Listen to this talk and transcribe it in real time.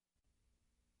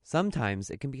Sometimes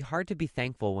it can be hard to be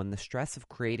thankful when the stress of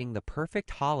creating the perfect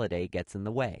holiday gets in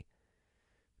the way.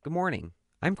 Good morning.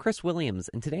 I'm Chris Williams,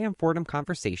 and today on Fordham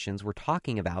Conversations, we're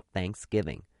talking about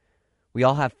Thanksgiving. We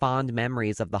all have fond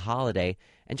memories of the holiday,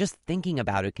 and just thinking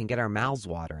about it can get our mouths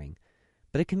watering.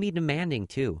 But it can be demanding,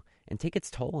 too, and take its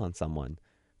toll on someone.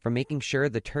 From making sure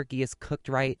the turkey is cooked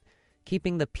right,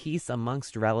 keeping the peace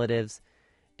amongst relatives,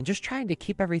 and just trying to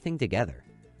keep everything together.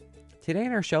 Today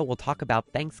in our show, we'll talk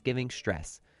about Thanksgiving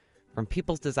stress. From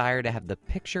people's desire to have the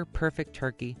picture-perfect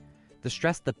turkey, the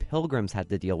stress the Pilgrims had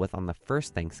to deal with on the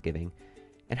first Thanksgiving,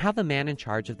 and how the man in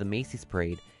charge of the Macy's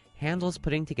Parade handles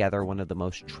putting together one of the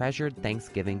most treasured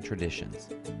Thanksgiving traditions.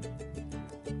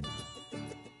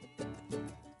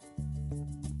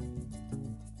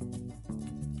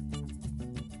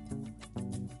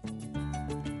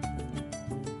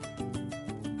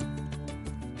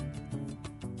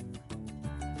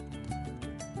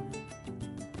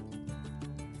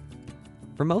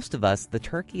 For most of us, the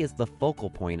turkey is the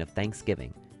focal point of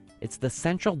Thanksgiving. It's the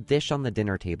central dish on the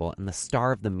dinner table and the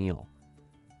star of the meal.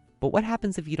 But what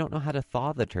happens if you don't know how to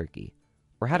thaw the turkey,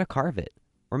 or how to carve it,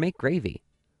 or make gravy?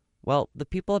 Well, the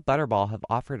people at Butterball have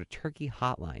offered a turkey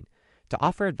hotline to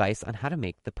offer advice on how to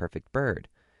make the perfect bird.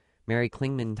 Mary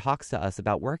Klingman talks to us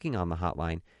about working on the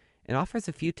hotline and offers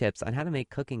a few tips on how to make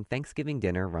cooking Thanksgiving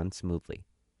dinner run smoothly.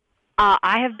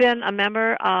 I have been a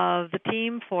member of the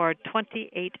team for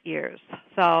 28 years.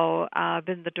 So I've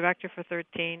been the director for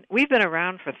 13. We've been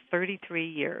around for 33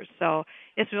 years. So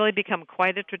it's really become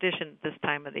quite a tradition this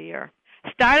time of the year.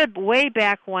 Started way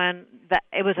back when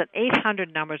it was an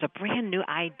 800 number, a brand new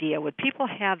idea. Would people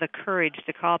have the courage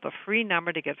to call up a free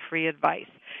number to get free advice?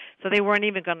 So they weren't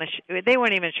even they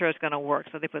weren't even sure it's going to work.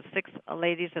 So they put 6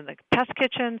 ladies in the test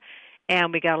kitchen,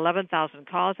 and we got 11,000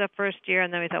 calls that first year.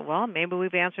 And then we thought, well, maybe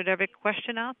we've answered every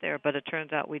question out there, but it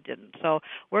turns out we didn't. So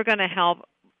we're going to help.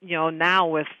 Now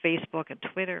with Facebook and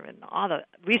Twitter and all the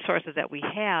resources that we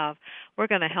have, we're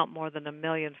going to help more than 1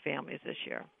 million families this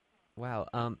year. Wow.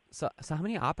 So how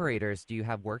many operators do you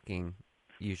have working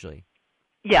usually?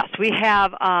 Yes, we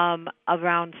have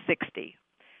around 60.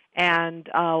 And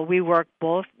we work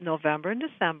both November and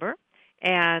December.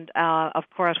 And, of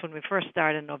course, when we first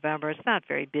start in November, it's not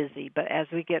very busy. But as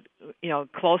we get,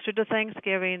 closer to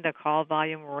Thanksgiving, the call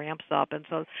volume ramps up. And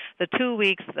so the 2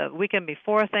 weeks, the weekend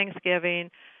before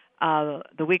Thanksgiving,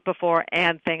 the week before,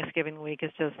 and Thanksgiving week,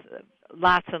 is just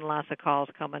lots and lots of calls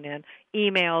coming in,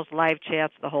 emails, live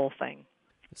chats, the whole thing.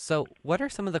 So what are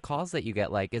some of the calls that you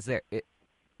get? Like, do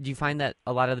you find that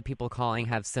a lot of the people calling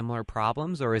have similar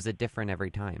problems, or is it different every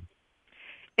time?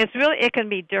 It can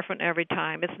be different every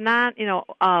time. It's not,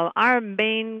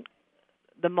 the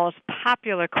most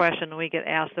popular question we get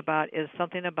asked about is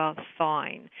something about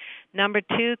thawing. Number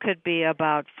 2 could be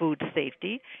about food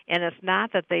safety, and it's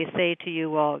not that they say to you,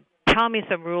 well, tell me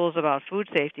some rules about food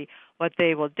safety. What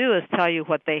they will do is tell you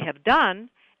what they have done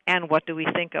and what do we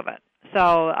think of it.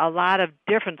 So a lot of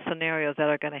different scenarios that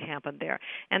are going to happen there.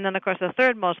 And then, of course, the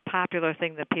third most popular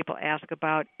thing that people ask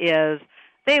about is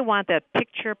they want that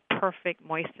picture-perfect,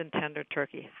 moist and tender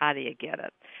turkey. How do you get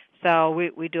it? So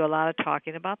we do a lot of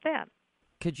talking about that.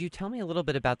 Could you tell me a little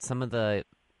bit about some of the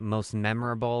most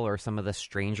memorable or some of the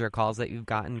stranger calls that you've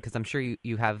gotten? Because I'm sure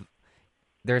you have.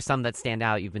 There are some that stand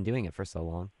out. You've been doing it for so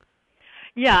long.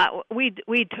 Yeah, we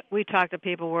talk to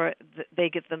people where they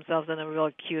get themselves in a real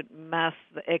cute mess.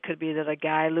 It could be that a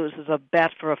guy loses a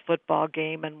bet for a football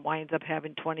game and winds up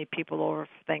having 20 people over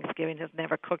for Thanksgiving, has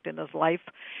never cooked in his life,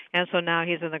 and so now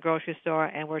he's in the grocery store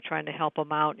and we're trying to help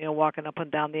him out, walking up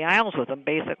and down the aisles with him,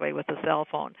 basically with the cell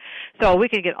phone. So we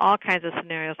can get all kinds of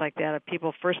scenarios like that of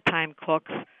people first-time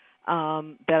cooks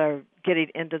that are getting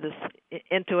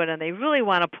into it, and they really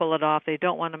want to pull it off. They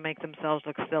don't want to make themselves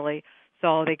look silly.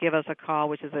 So they give us a call,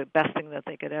 which is the best thing that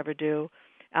they could ever do.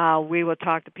 We will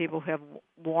talk to people who have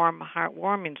warm,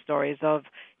 heartwarming stories of,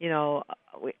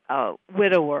 a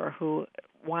widower who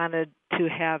wanted to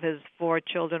have his 4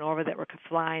 children over that were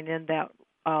flying in that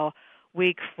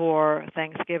week for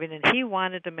Thanksgiving, and he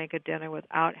wanted to make a dinner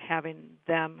without having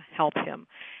them help him.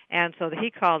 And so he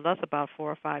called us about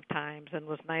 4 or 5 times and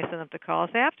was nice enough to call us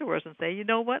afterwards and say, you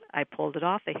know what, I pulled it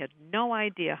off. They had no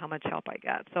idea how much help I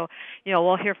got. So,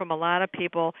 we'll hear from a lot of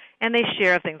people, and they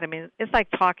share things. I mean, it's like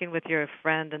talking with your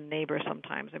friend and neighbor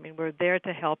sometimes. I mean, we're there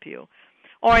to help you.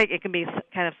 Or it can be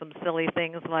kind of some silly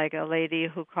things like a lady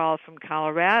who called from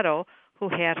Colorado who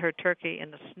had her turkey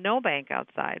in the snowbank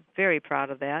outside. Very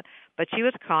proud of that. But she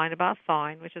was calling about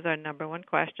thawing, which is our number one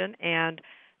question, and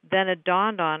then it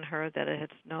dawned on her that it had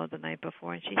snowed the night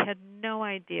before, and she had no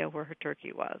idea where her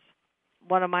turkey was.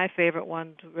 One of my favorite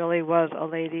ones really was a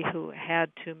lady who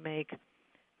had to make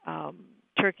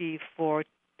turkey for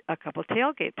a couple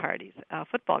tailgate parties,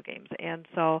 football games. And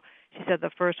so she said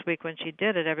the first week when she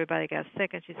did it, everybody got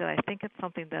sick, and she said, I think it's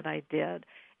something that I did.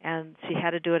 And she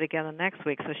had to do it again the next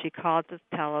week, so she called to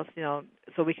tell us,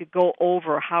 so we could go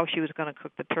over how she was going to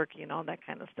cook the turkey and all that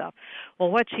kind of stuff. Well,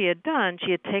 what she had done,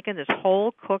 she had taken this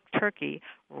whole cooked turkey,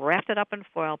 wrapped it up in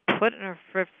foil, put it in her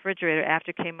refrigerator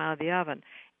after it came out of the oven.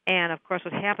 And, of course,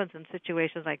 what happens in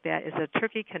situations like that is the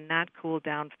turkey cannot cool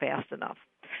down fast enough.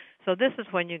 So this is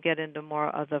when you get into more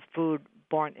of the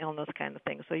food-borne illness kind of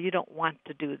thing. So you don't want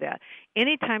to do that.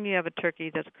 Anytime you have a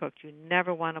turkey that's cooked, you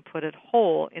never want to put it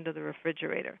whole into the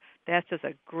refrigerator. That's just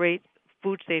a great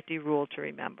food safety rule to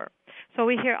remember. So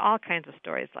we hear all kinds of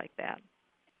stories like that.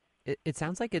 It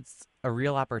sounds like it's a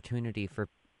real opportunity for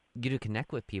you to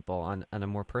connect with people on a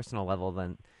more personal level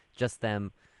than just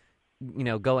them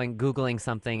Googling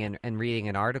something and reading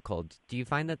an article. Do you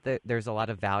find that there's a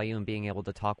lot of value in being able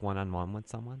to talk one-on-one with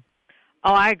someone?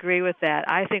 Oh, I agree with that.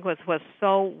 I think what's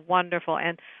so wonderful,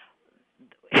 and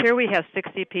here we have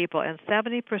 60 people, and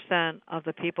 70% of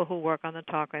the people who work on the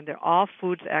talk line, they're all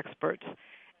foods experts,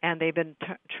 and they've been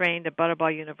trained at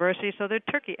Butterball University, so they're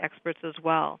turkey experts as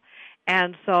well.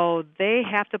 And so they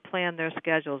have to plan their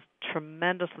schedules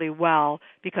tremendously well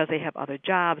because they have other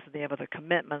jobs and they have other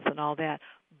commitments and all that.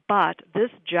 But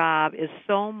this job is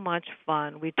so much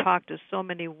fun. We talk to so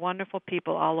many wonderful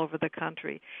people all over the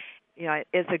country.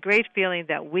 It's a great feeling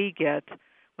that we get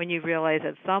when you realize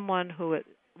that someone who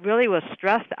really was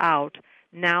stressed out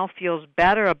now feels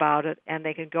better about it, and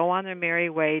they can go on their merry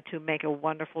way to make a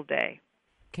wonderful day.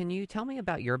 Can you tell me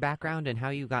about your background and how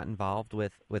you got involved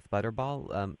with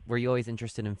Butterball? Were you always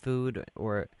interested in food,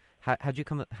 or how'd you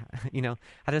come?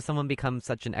 How does someone become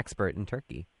such an expert in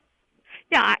turkey?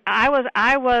 Yeah, I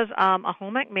was a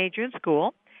home ec major in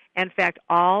school. In fact,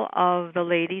 all of the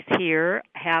ladies here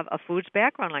have a foods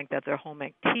background like that. They're home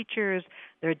ec teachers,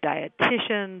 they're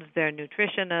dietitians, they're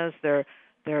nutritionists,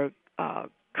 they're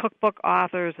cookbook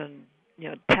authors, and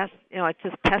it's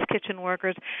just test kitchen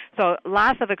workers. So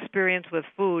lots of experience with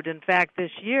food. In fact,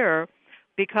 this year,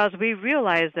 because we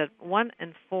realized that 1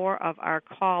 in 4 of our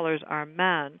callers are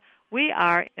men, we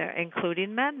are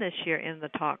including men this year in the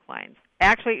talk lines.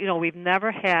 Actually, we've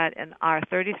never had, in our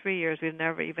 33 years, we've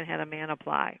never even had a man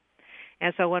apply.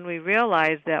 And so when we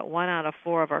realized that 1 out of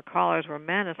 4 of our callers were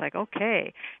men, it's like,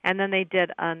 okay. And then they did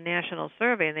a national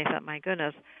survey, and they thought, my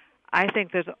goodness, I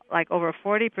think there's like over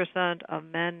 40% of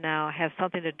men now have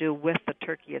something to do with the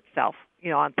turkey itself,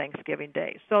 on Thanksgiving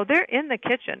Day. So they're in the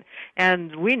kitchen,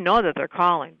 and we know that they're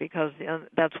calling because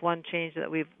that's one change that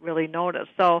we've really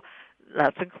noticed. So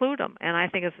let's include them. And I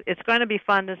think it's going to be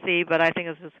fun to see, but I think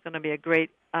it's just going to be a great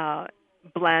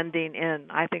blending in.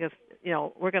 I think it's,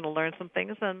 we're going to learn some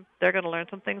things, and they're going to learn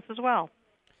some things as well.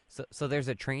 So there's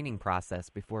a training process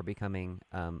before becoming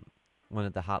one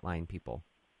of the hotline people.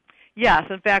 Yes,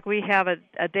 in fact, we have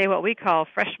a day what we call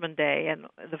Freshman Day, and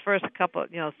the first couple,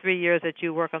 3 years that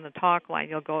you work on the talk line,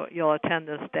 you'll attend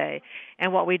this day.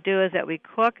 And what we do is that we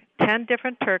cook 10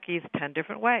 different turkeys 10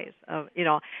 different ways,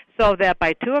 so that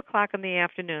by 2 o'clock in the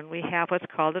afternoon we have what's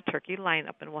called a turkey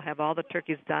lineup, and we'll have all the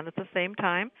turkeys done at the same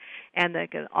time, and they're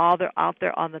out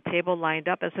there on the table lined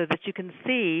up, and so that you can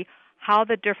see how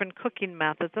the different cooking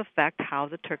methods affect how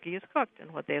the turkey is cooked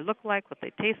and what they look like, what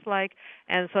they taste like.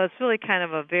 And so it's really kind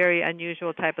of a very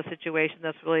unusual type of situation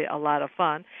that's really a lot of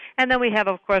fun. And then we have,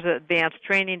 of course, advanced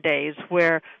training days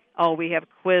where, we have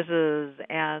quizzes,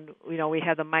 and, we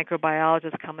have the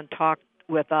microbiologists come and talk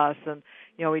with us, and,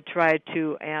 we try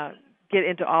to get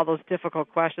into all those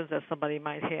difficult questions that somebody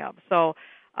might have. So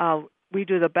we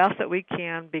do the best that we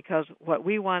can, because what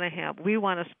we want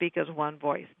to speak as one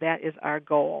voice. That is our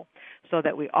goal, so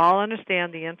that we all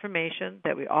understand the information,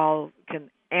 that we all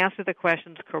can answer the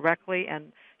questions correctly,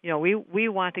 and we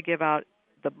want to give out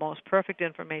the most perfect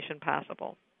information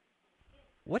possible.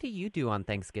 What do you do on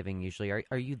Thanksgiving usually?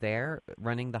 Are you there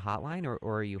running the hotline, or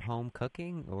are you home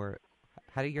cooking, or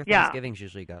how do your Thanksgivings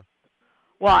usually go?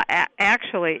 Well,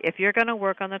 actually, if you're going to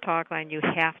work on the talk line, you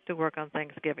have to work on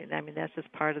Thanksgiving. I mean, that's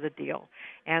just part of the deal.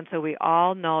 And so we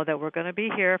all know that we're going to be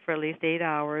here for at least 8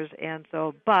 hours. And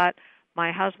so, but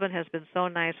my husband has been so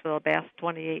nice for the past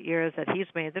 28 years that he's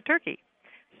made the turkey.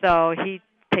 So he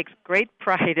takes great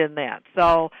pride in that.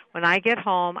 So when I get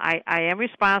home, I am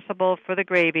responsible for the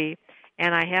gravy,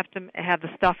 and I have to have the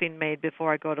stuffing made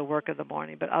before I go to work in the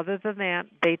morning. But other than that,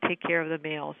 they take care of the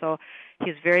meal. So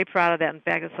he's very proud of that. In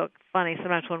fact, it's so funny.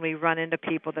 Sometimes when we run into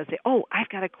people that say, I've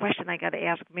got a question I got to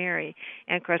ask Mary.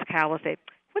 And, of course, Kyle will say,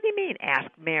 what do you mean, ask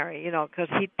Mary? Because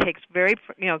he takes very,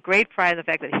 great pride in the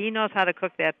fact that he knows how to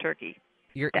cook that turkey.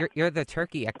 You're the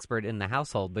turkey expert in the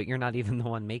household, but you're not even the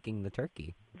one making the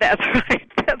turkey. That's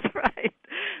right. That's right.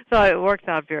 So it works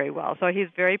out very well. So he's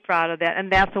very proud of that,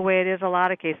 and that's the way it is in a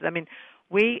lot of cases. I mean,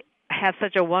 we have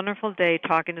such a wonderful day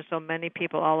talking to so many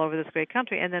people all over this great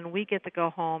country, and then we get to go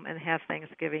home and have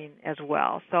Thanksgiving as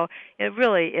well. So it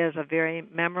really is a very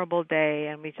memorable day,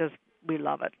 and we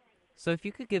love it. So if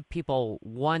you could give people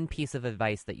one piece of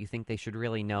advice that you think they should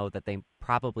really know that they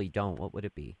probably don't, what would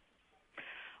it be?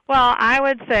 Well, I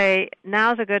would say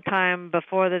now's a good time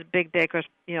before the big day, because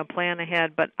plan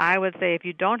ahead. But I would say if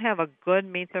you don't have a good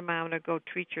meat thermometer, go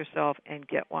treat yourself and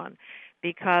get one.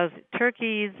 Because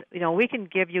turkeys, we can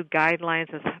give you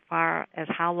guidelines as far as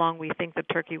how long we think the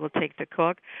turkey will take to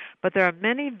cook, but there are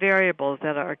many variables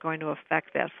that are going to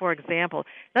affect that. For example,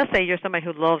 let's say you're somebody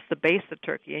who loves to baste the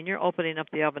turkey and you're opening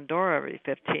up the oven door every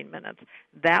 15 minutes.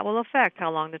 That will affect how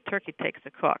long the turkey takes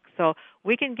to cook. So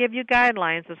we can give you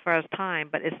guidelines as far as time,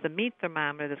 but it's the meat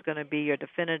thermometer that's going to be your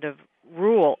definitive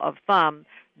rule of thumb.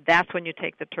 That's when you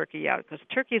take the turkey out, because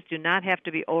turkeys do not have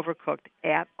to be overcooked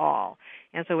at all.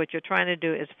 And so what you're trying to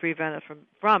do is prevent it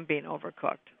from being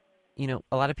overcooked.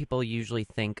 A lot of people usually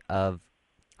think of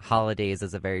holidays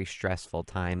as a very stressful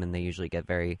time, and they usually get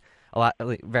very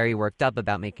worked up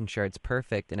about making sure it's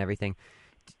perfect and everything.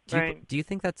 Do you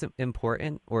think that's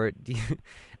important, or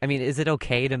is it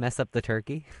okay to mess up the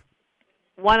turkey?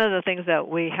 One of the things that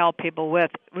we help people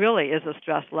with really is the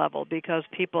stress level, because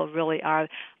people really are.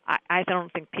 I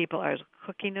don't think people are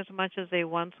cooking as much as they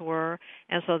once were,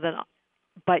 and so then.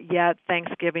 But yet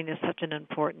Thanksgiving is such an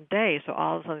important day, so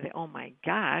all of a sudden they say, oh my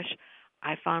gosh,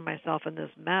 I found myself in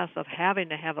this mess of having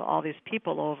to have all these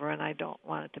people over, and I don't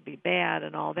want it to be bad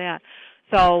and all that.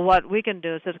 So what we can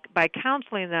do is just by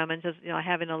counseling them and just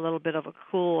having a little bit of a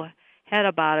cool head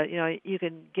about it, you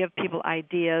can give people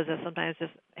ideas that sometimes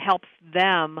just helps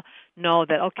them know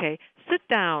that, okay, sit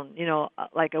down,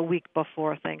 like a week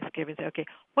before Thanksgiving, say, okay,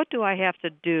 what do I have to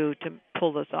do to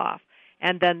pull this off?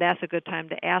 And then that's a good time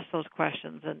to ask those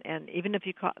questions. And even if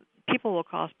people will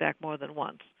call us back more than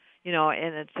once,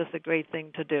 and it's just a great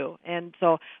thing to do. And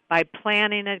so by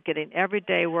planning it, getting every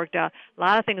day worked out, a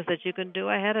lot of things that you can do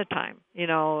ahead of time. You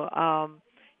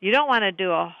don't want to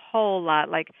do a whole lot.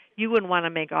 Like, you wouldn't want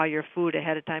to make all your food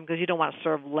ahead of time because you don't want to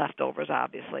serve leftovers,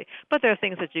 obviously. But there are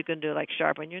things that you can do, like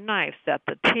sharpen your knife, set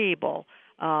the table,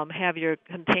 have your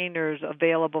containers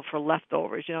available for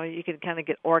leftovers. You can kind of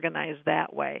get organized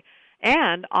that way.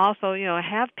 And also,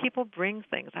 have people bring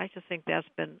things. I just think that's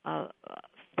been a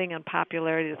thing in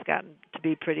popularity that's gotten to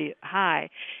be pretty high,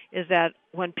 is that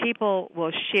when people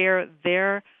will share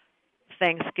their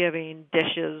Thanksgiving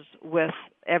dishes with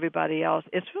everybody else,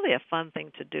 it's really a fun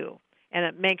thing to do. And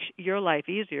it makes your life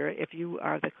easier if you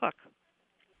are the cook.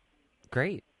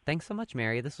 Great. Thanks so much,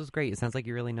 Mary. This was great. It sounds like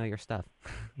you really know your stuff.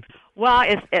 Well,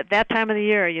 it's at that time of the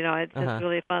year, it's just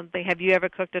really a fun thing. Have you ever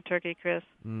cooked a turkey, Chris?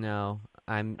 No.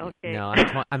 I'm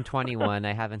 21.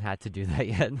 I haven't had to do that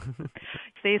yet.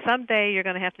 See, someday you're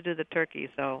going to have to do the turkey,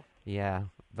 so. Yeah,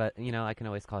 but, I can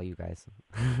always call you guys.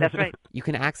 That's right. You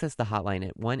can access the hotline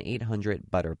at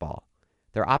 1-800-BUTTERBALL.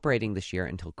 They're operating this year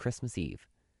until Christmas Eve.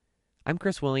 I'm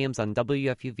Chris Williams on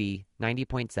WFUV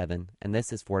 90.7, and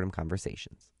this is Fordham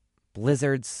Conversations.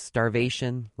 Blizzards,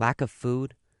 starvation, lack of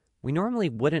food. We normally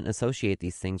wouldn't associate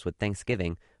these things with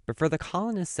Thanksgiving, but for the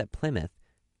colonists at Plymouth,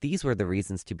 these were the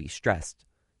reasons to be stressed.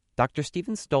 Dr.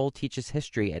 Stephen Stoll teaches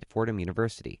history at Fordham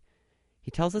University. He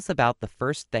tells us about the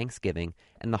first Thanksgiving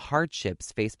and the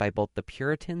hardships faced by both the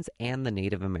Puritans and the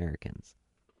Native Americans.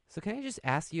 So can I just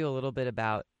ask you a little bit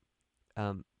about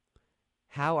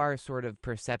how our sort of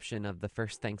perception of the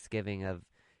first Thanksgiving of,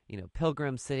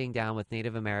 pilgrims sitting down with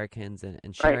Native Americans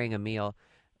and sharing a meal,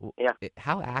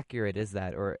 how accurate is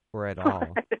that or at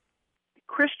all?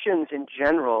 Christians in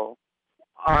general,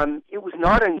 it was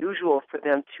not unusual for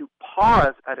them to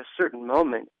pause at a certain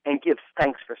moment and give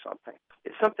thanks for something.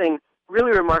 If something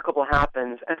really remarkable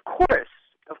happens, and of course,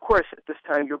 at this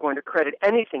time you're going to credit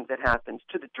anything that happens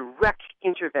to the direct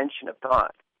intervention of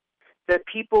God, that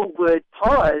people would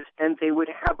pause and they would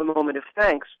have a moment of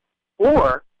thanks,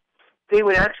 or they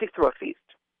would actually throw a feast,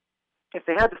 if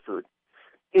they had the food,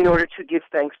 in order to give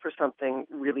thanks for something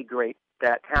really great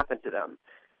that happened to them.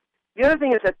 The other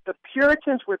thing is that the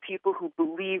Puritans were people who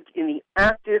believed in the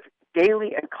active,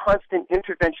 daily, and constant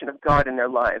intervention of God in their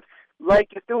lives. Like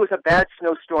if there was a bad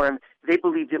snowstorm, they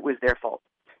believed it was their fault.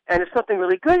 And if something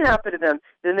really good happened to them,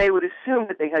 then they would assume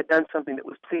that they had done something that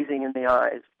was pleasing in the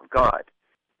eyes of God.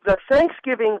 The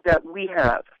Thanksgiving that we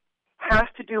have has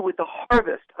to do with the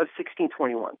harvest of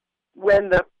 1621. When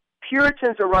the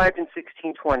Puritans arrived in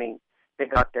 1620, they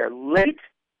got there late,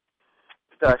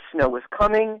 the snow was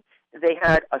coming, they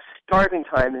had a starving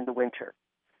time in the winter.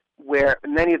 where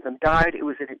many of them died. It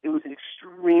was an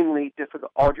extremely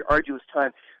difficult, arduous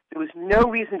time. There was no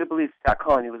reason to believe that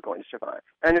colony was going to survive.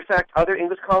 And in fact, other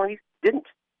English colonies didn't.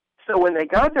 So when they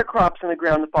got their crops on the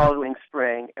ground the following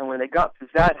spring, and when they got through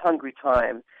that hungry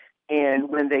time, and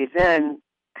when they then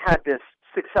had this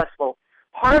successful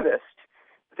harvest,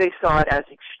 they saw it as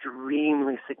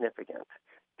extremely significant.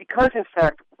 Because, in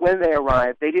fact, when they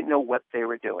arrived, they didn't know what they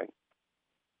were doing.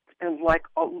 And like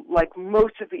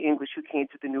most of the English who came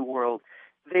to the New World,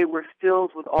 they were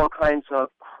filled with all kinds of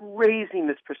crazy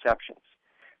misperceptions.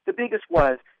 The biggest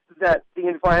was that the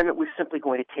environment was simply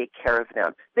going to take care of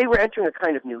them. They were entering a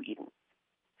kind of new Eden.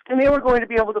 And they were going to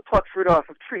be able to pluck fruit off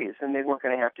of trees, and they weren't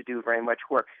going to have to do very much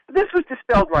work. This was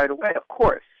dispelled right away, of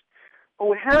course. But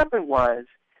what happened was,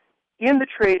 in the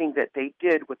trading that they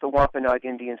did with the Wampanoag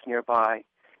Indians nearby,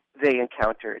 they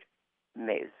encountered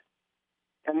maize.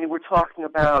 I mean, we're talking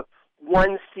about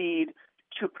one seed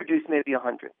to produce maybe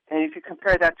 100. And if you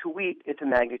compare that to wheat, it's a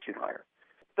magnitude higher.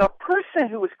 The person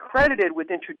who was credited with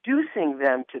introducing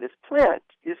them to this plant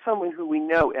is someone who we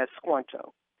know as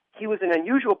Squanto. He was an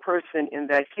unusual person in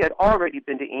that he had already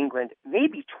been to England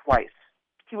maybe twice.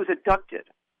 He was abducted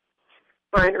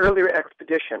by an earlier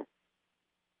expedition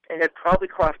and had probably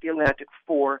crossed the Atlantic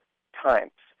 4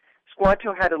 times.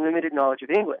 Squanto had a limited knowledge of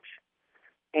English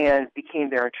and became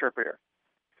their interpreter.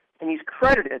 And he's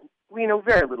credited, we know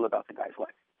very little about the guy's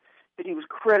life, but he was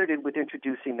credited with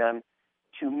introducing them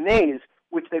to maize,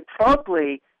 which they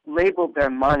promptly labeled their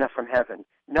manna from heaven,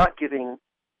 not giving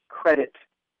credit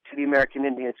to the American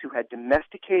Indians who had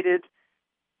domesticated,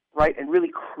 right, and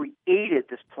really created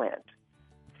this plant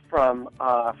from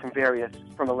a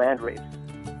land race.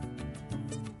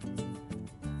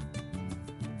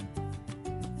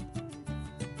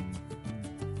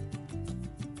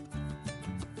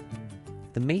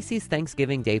 The Macy's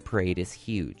Thanksgiving Day Parade is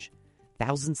huge.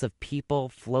 Thousands of people,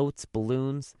 floats,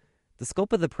 balloons. The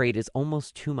scope of the parade is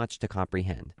almost too much to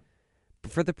comprehend.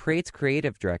 But for the parade's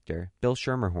creative director, Bill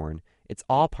Schermerhorn, it's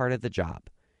all part of the job.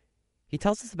 He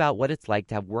tells us about what it's like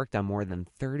to have worked on more than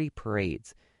 30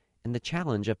 parades and the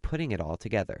challenge of putting it all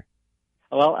together.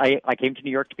 Well, I came to New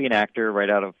York to be an actor right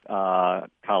out of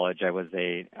college. I was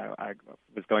a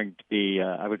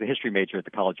history major at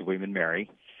the College of William and Mary.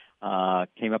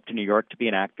 Came up to New York to be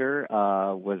an actor.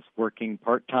 Was working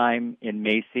part-time in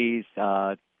Macy's,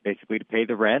 basically to pay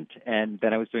the rent. And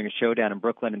then I was doing a show down in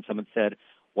Brooklyn, and someone said,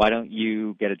 "Why don't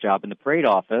you get a job in the parade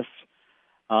office?"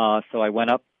 So I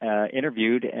went up,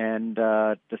 interviewed, and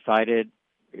decided.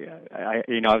 I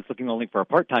was looking only for a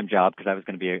part-time job because I was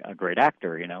going to be a great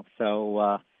actor,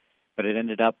 So, but it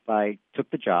ended up I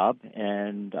took the job,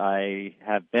 and I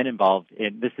have been involved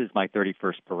in. This is my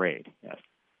 31st parade. Yes.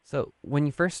 So when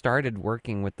you first started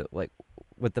working with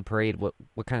the parade, what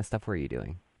kind of stuff were you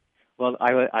doing? Well,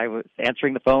 I was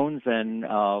answering the phones and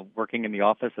working in the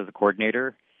office as a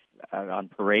coordinator. On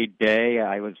parade day,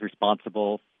 I was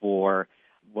responsible for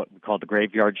what we called the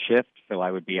graveyard shift. So I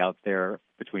would be out there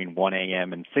between 1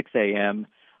 a.m. and 6 a.m.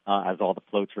 As all the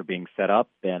floats were being set up,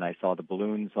 and I saw the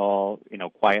balloons all,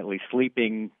 quietly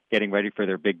sleeping, getting ready for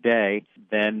their big day.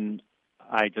 Then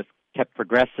I just kept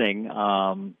progressing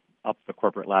up the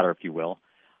corporate ladder, if you will,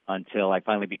 until I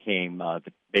finally became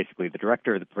basically the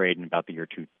director of the parade in about the year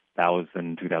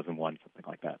 2000, 2001, something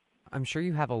like that. I'm sure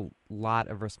you have a lot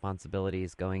of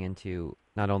responsibilities going into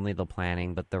not only the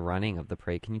planning, but the running of the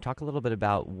parade. Can you talk a little bit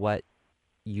about what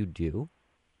you do?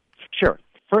 Sure.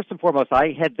 First and foremost,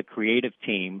 I head the creative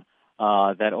team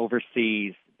that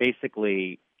oversees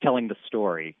basically telling the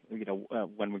story.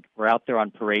 When we're out there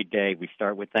on parade day, we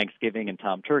start with Thanksgiving and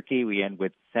Tom Turkey. We end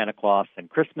with Santa Claus and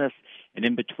Christmas. And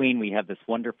in between, we have this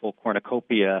wonderful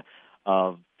cornucopia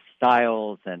of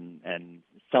styles and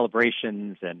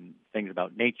celebrations and things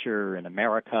about nature and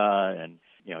America and,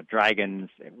 dragons.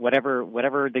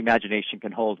 Whatever the imagination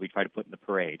can hold, we try to put in the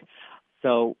parade.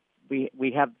 So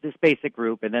we have this basic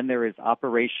group, and then there is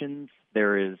operations,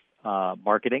 there is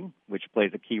marketing, which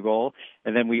plays a key role.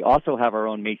 And then we also have our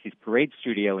own Macy's Parade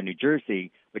Studio in New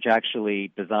Jersey, which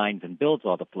actually designs and builds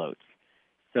all the floats.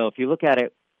 So if you look at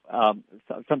it,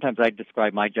 sometimes I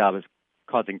describe my job as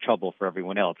causing trouble for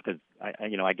everyone else because,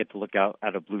 I get to look out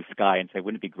at a blue sky and say,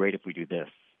 wouldn't it be great if we do this?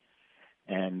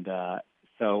 And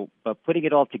but putting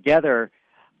it all together,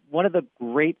 one of the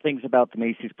great things about the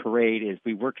Macy's Parade is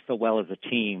we work so well as a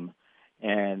team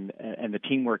and the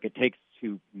teamwork it takes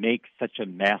to make such a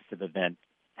massive event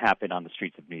happen on the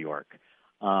streets of New York.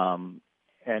 And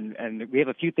we have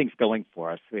a few things going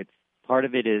for us. Part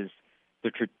of it is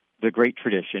the great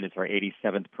tradition. It's our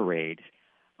 87th parade.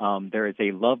 There is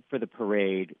a love for the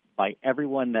parade by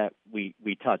everyone that we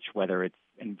touch, whether it's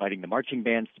inviting the marching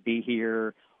bands to be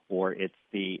here or it's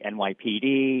the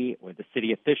NYPD or the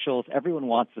city officials. Everyone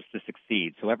wants us to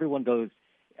succeed. So everyone goes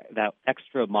that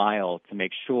extra mile to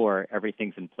make sure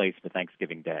everything's in place for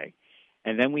Thanksgiving Day.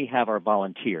 And then we have our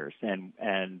volunteers, and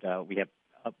we have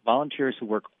volunteers who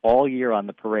work all year on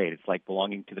the parade. It's like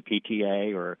belonging to the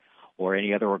PTA or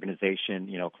any other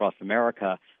organization, across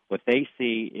America. What they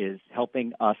see is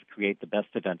helping us create the best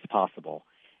events possible.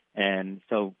 And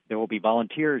so there will be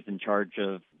volunteers in charge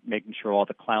of making sure all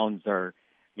the clowns are,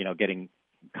 getting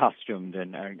costumed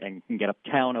and can get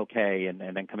uptown okay, and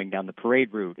then coming down the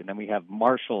parade route. And then we have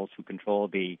marshals who control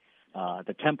the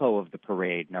tempo of the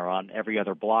parade and are on every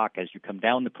other block as you come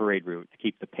down the parade route to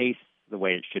keep the pace the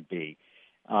way it should be.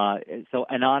 So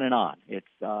and on and on.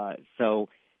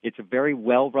 It's a very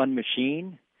well-run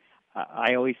machine.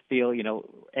 I always feel,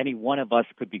 any one of us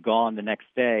could be gone the next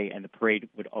day, and the parade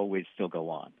would always still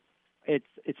go on.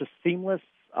 It's a seamless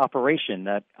operation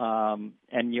that,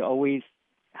 and you always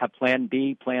have Plan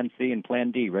B, Plan C, and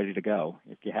Plan D ready to go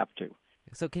if you have to.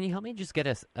 So can you help me just get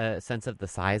a sense of the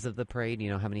size of the parade?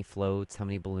 How many floats, how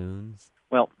many balloons?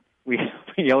 Well, we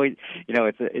always,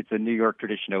 it's a New York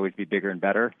tradition to always be bigger and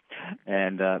better,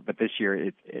 and but this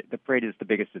year the parade is the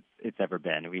biggest it's ever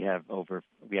been. We have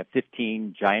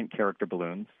 15 giant character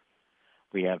balloons.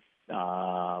 We have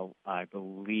I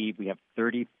believe we have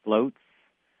 30 floats.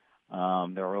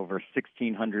 There are over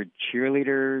 1,600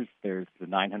 cheerleaders. There's the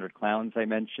 900 clowns I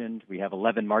mentioned. We have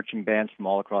 11 marching bands from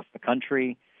all across the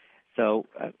country. So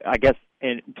I guess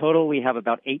in total we have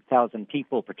about 8,000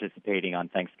 people participating on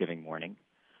Thanksgiving morning.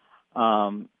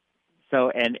 And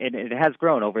it has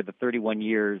grown over the 31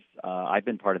 years I've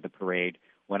been part of the parade.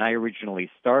 When I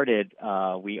originally started,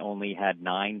 we only had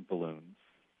 9 balloons.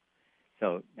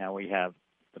 So now we have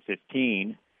the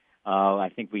 15. I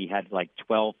think we had like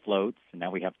 12 floats, and now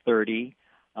we have 30.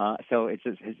 So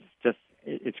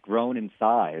it's grown in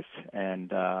size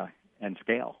and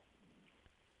scale.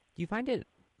 Do you find it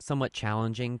somewhat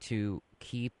challenging to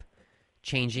keep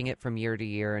changing it from year to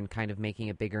year and kind of making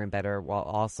it bigger and better, while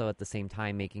also at the same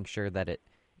time making sure that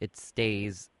it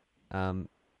stays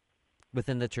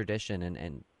within the tradition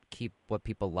and keep what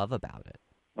people love about it?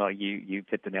 Well, you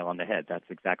hit the nail on the head. That's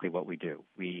exactly what we do.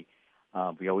 We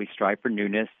always strive for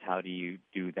newness. How do you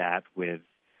do that with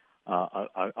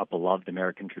a beloved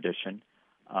American tradition?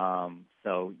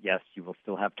 So yes, you will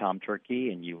still have Tom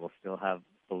Turkey, and you will still have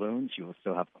balloons. You will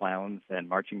still have clowns and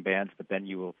marching bands, but then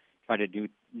you will try to do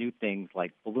new things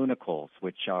like balloonicles,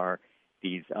 which are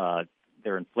these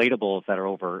they're inflatables that are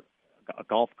over a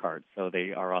golf cart, so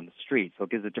they are on the street. So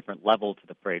it gives a different level to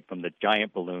the parade from the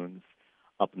giant balloons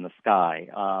up in the sky.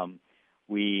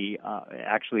 We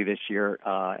actually this year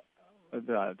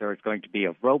there's going to be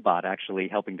a robot actually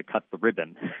helping to cut the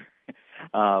ribbon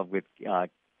with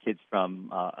kids from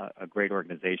a great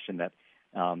organization that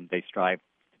they strive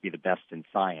to be the best in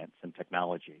science and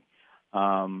technology.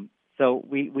 So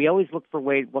we always look for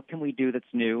ways, what can we do that's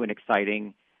new and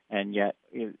exciting, and yet,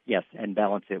 yes, and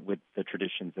balance it with the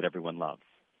traditions that everyone loves.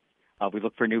 We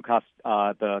look for new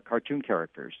the cartoon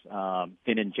characters.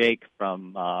 Finn and Jake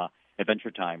from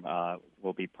Adventure Time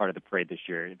will be part of the parade this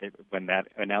year. When that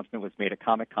announcement was made at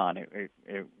Comic-Con,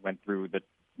 it went through the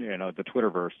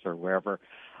Twitterverse or wherever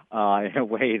in a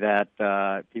way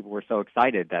that people were so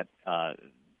excited that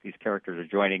these characters are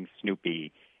joining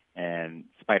Snoopy and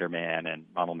Spider-Man and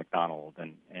Ronald McDonald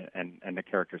and the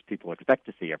characters people expect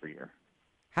to see every year.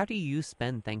 How do you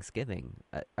spend Thanksgiving?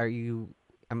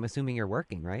 I'm assuming you're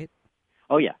working, right?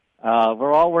 Oh, yeah.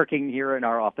 We're all working here in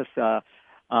our office.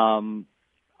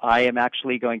 I am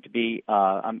actually going to be,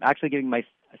 I'm actually giving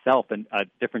myself a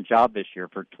different job this year.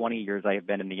 For 20 years, I have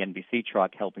been in the NBC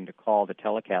truck helping to call the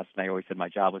telecast, and I always said my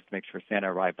job was to make sure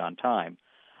Santa arrived on time.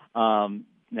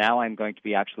 Now I'm going to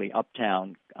be actually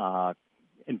uptown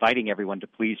inviting everyone to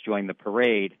please join the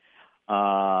parade,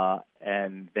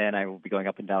 and then I will be going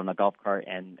up and down on a golf cart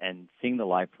and seeing the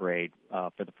live parade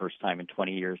for the first time in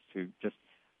 20 years to just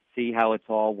see how it's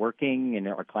all working, and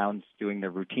our clowns doing their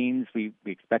routines we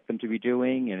expect them to be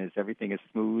doing, and is everything as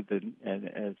smooth and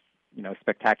as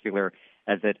spectacular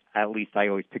as it, at least I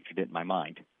always pictured it in my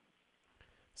mind.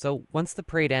 So once the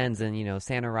parade ends and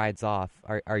Santa rides off,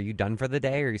 are you done for the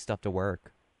day, or you still have to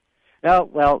work? No,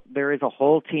 well, there is a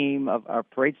whole team of our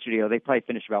parade studio. They probably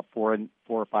finish about 4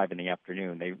 or 5 in the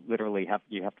afternoon. They literally have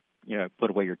to put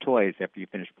away your toys after you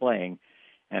finish playing,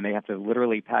 and they have to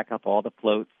literally pack up all the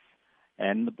floats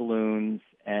and the balloons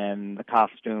and the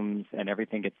costumes, and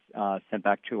everything gets sent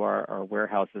back to our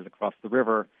warehouses across the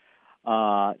river.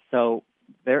 So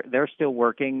they're still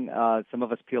working. Some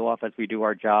of us peel off as we do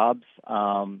our jobs,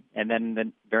 and then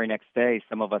the very next day,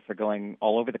 some of us are going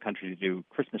all over the country to do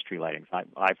Christmas tree lightings.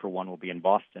 I for one, will be in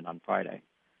Boston on Friday.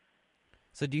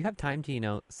 So do you have time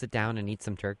to, sit down and eat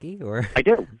some turkey? Or I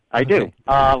do. I Okay. do.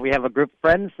 We have a group of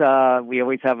friends. We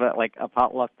always have a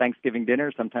potluck Thanksgiving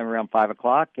dinner sometime around 5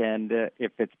 o'clock. And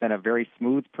if it's been a very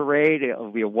smooth parade,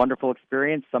 it'll be a wonderful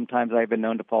experience. Sometimes I've been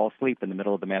known to fall asleep in the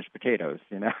middle of the mashed potatoes,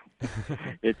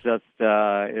 It just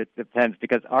it depends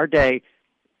because our day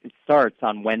it starts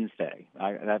on Wednesday.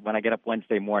 When I get up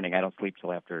Wednesday morning, I don't sleep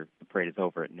till after the parade is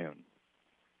over at noon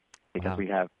because Wow. we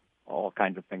have all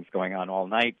kinds of things going on all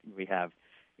night. We have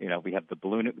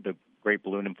the great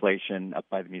balloon inflation up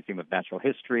by the Museum of Natural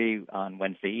History on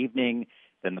Wednesday evening.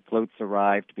 Then the floats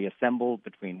arrive to be assembled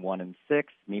between 1 and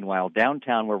 6. Meanwhile,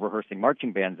 downtown, we're rehearsing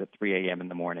marching bands at 3 a.m. in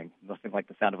the morning. Nothing like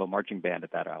the sound of a marching band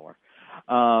at that hour.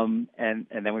 And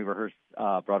then we rehearse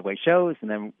Broadway shows,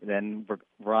 and then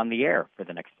we're on the air for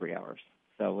the next 3 hours.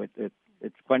 So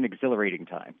it's quite an exhilarating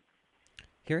time.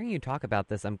 Hearing you talk about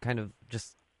this, I'm kind of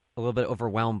just a little bit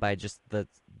overwhelmed by just the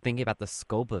thinking about the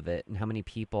scope of it and how many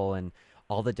people and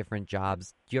all the different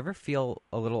jobs. Do you ever feel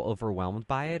a little overwhelmed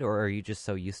by it, or are you just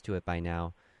so used to it by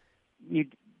now? You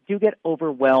do get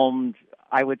overwhelmed,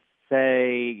 I would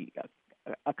say,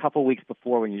 a couple weeks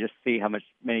before when you just see how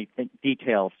many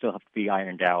details still have to be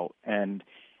ironed out.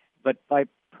 But by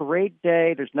parade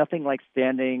day, there's nothing like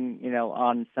standing,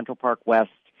 on Central Park West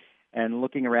and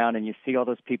looking around, and you see all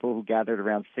those people who gathered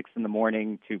around 6 in the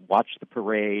morning to watch the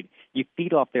parade. You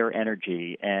feed off their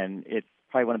energy, and it's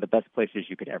probably one of the best places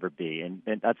you could ever be. And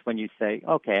that's when you say,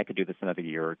 okay, I could do this another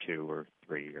year or 2 or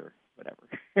 3 or whatever.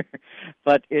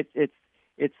 But it's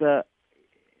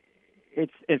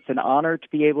an honor to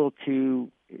be able to,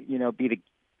 be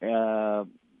the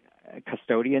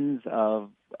custodians of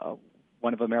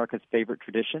one of America's favorite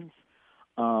traditions.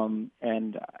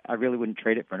 And I really wouldn't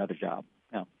trade it for another job.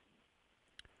 No.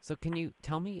 So can you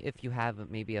tell me if you have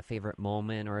maybe a favorite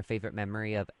moment or a favorite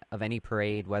memory of any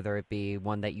parade, whether it be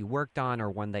one that you worked on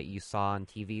or one that you saw on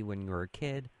TV when you were a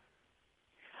kid?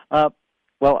 Well,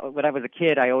 when I was a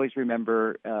kid, I always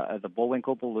remember the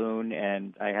Bullwinkle balloon,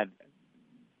 and I had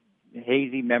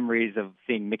hazy memories of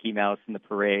seeing Mickey Mouse in the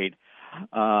parade.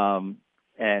 So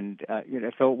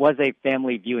it was a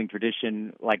family viewing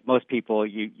tradition. Like most people,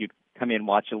 you'd come in,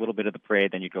 watch a little bit of the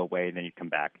parade, then you'd go away, and then you'd come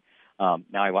back.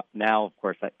 Now, of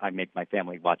course, I make my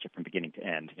family watch it from beginning to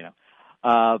end,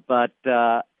 But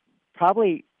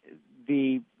probably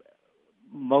the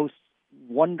most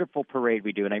wonderful parade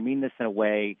we do, and I mean this in a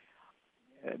way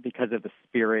because of the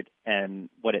spirit and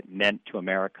what it meant to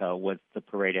America, was the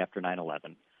parade after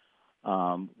 9/11.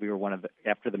 We were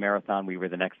after the marathon, we were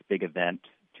the next big event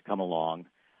to come along.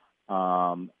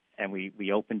 And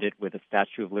we opened it with a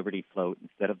Statue of Liberty float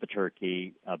instead of the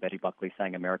turkey. Betty Buckley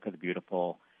sang America the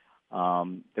Beautiful.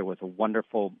 There was a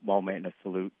wonderful moment and a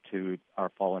salute to our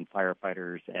fallen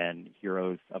firefighters and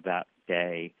heroes of that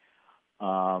day.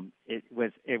 It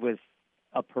was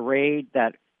a parade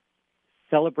that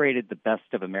celebrated the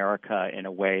best of America in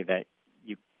a way that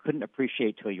you couldn't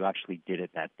appreciate till you actually did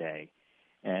it that day.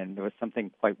 And there was something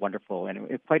quite wonderful, and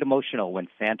it was quite emotional when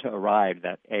Santa arrived.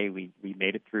 That we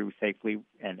made it through safely,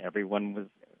 and everyone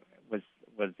was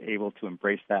able to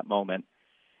embrace that moment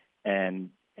and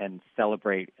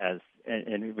celebrate and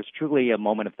it was truly a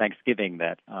moment of Thanksgiving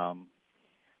that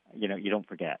you don't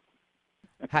forget.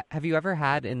 Have you ever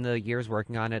had, in the years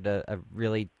working on it, a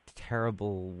really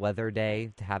terrible weather day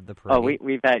to have the parade? Oh,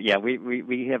 we've had,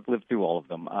 we have lived through all of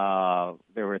them.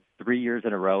 There were 3 years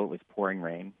in a row it was pouring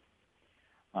rain.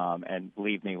 And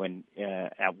believe me, when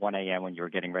at 1 a.m. when you were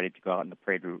getting ready to go out in the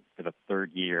parade route for the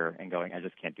 3rd year and going, I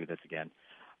just can't do this again,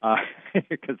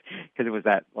 because it was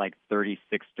that like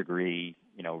 36-degree,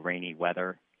 rainy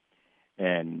weather,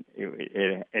 and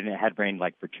it had rained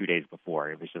like for 2 days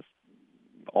before. It was just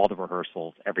all the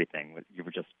rehearsals, everything.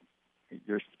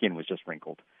 Your skin was just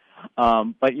wrinkled.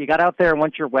 But you got out there, and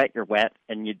once you're wet,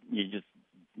 and you just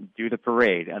do the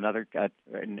parade. In the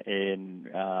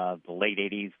late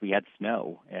 80s, we had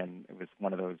snow, and it was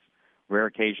one of those rare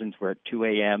occasions where at 2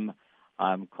 a.m.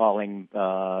 I'm calling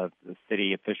the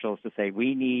city officials to say,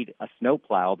 we need a snow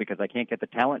plow because I can't get the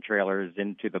talent trailers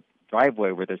into the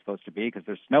driveway where they're supposed to be because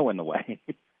there's snow in the way.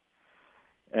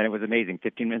 And it was amazing.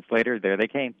 15 minutes later, there they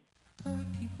came.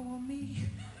 Turkey for me,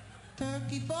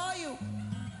 turkey for you.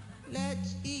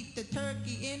 Let's eat the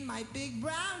turkey in my big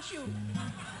brown shoe.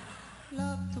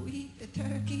 Love to eat the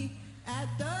turkey at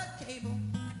the table.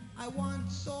 I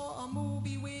once saw a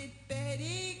movie with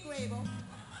Betty Grable.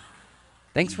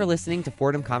 Thanks for listening to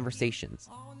Fordham Conversations.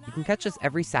 You can catch us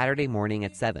every Saturday morning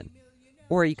at 7,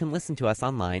 or you can listen to us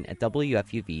online at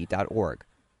wfuv.org.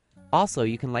 Also,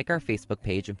 you can like our Facebook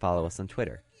page and follow us on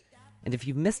Twitter. And if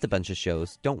you've missed a bunch of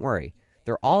shows, don't worry.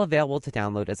 They're all available to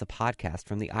download as a podcast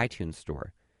from the iTunes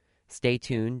Store. Stay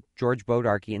tuned. George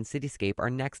Bodarky and Cityscape are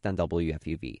next on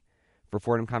WFUV. For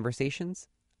Fordham Conversations,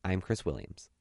 I'm Chris Williams.